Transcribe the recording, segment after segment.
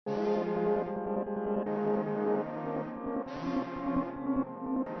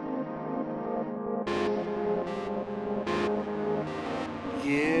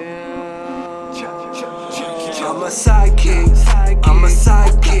sidekick, I'm a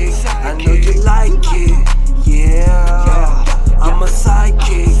sidekick, I know you like it, yeah. I'm a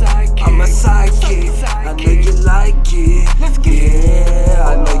sidekick, I'm a sidekick, I know you like it, yeah.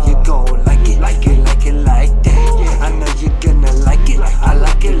 I know you gon' like it, like that. I know you gonna like it, I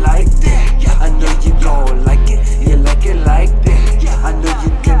like it like that. I know you gon' like it, you like it like that. I know you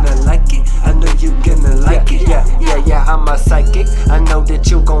gonna like it, I know you gonna like it. Yeah, I'm a psychic, I know that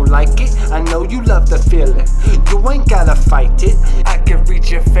you gon' like it. I know you love the feeling, you ain't gotta fight it. I can read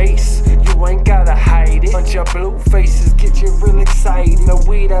your face, you ain't gotta hide it. Bunch of blue faces get you real excited. The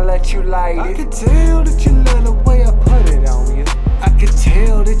weed, I let you light it. I can tell that you love the way I put it on you. I can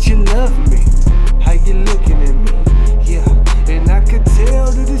tell that you love me, how you looking at me, yeah. And I can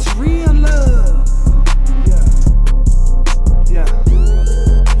tell that it's real love,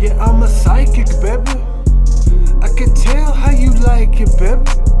 yeah, I'm a psychic, baby. I can tell how you like it, baby.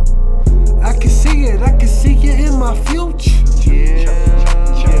 I can see it, I can see it in my future, yeah.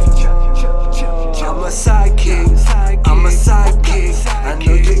 I'm a sidekick, I'm a sidekick, I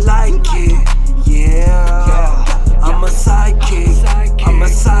know you like it,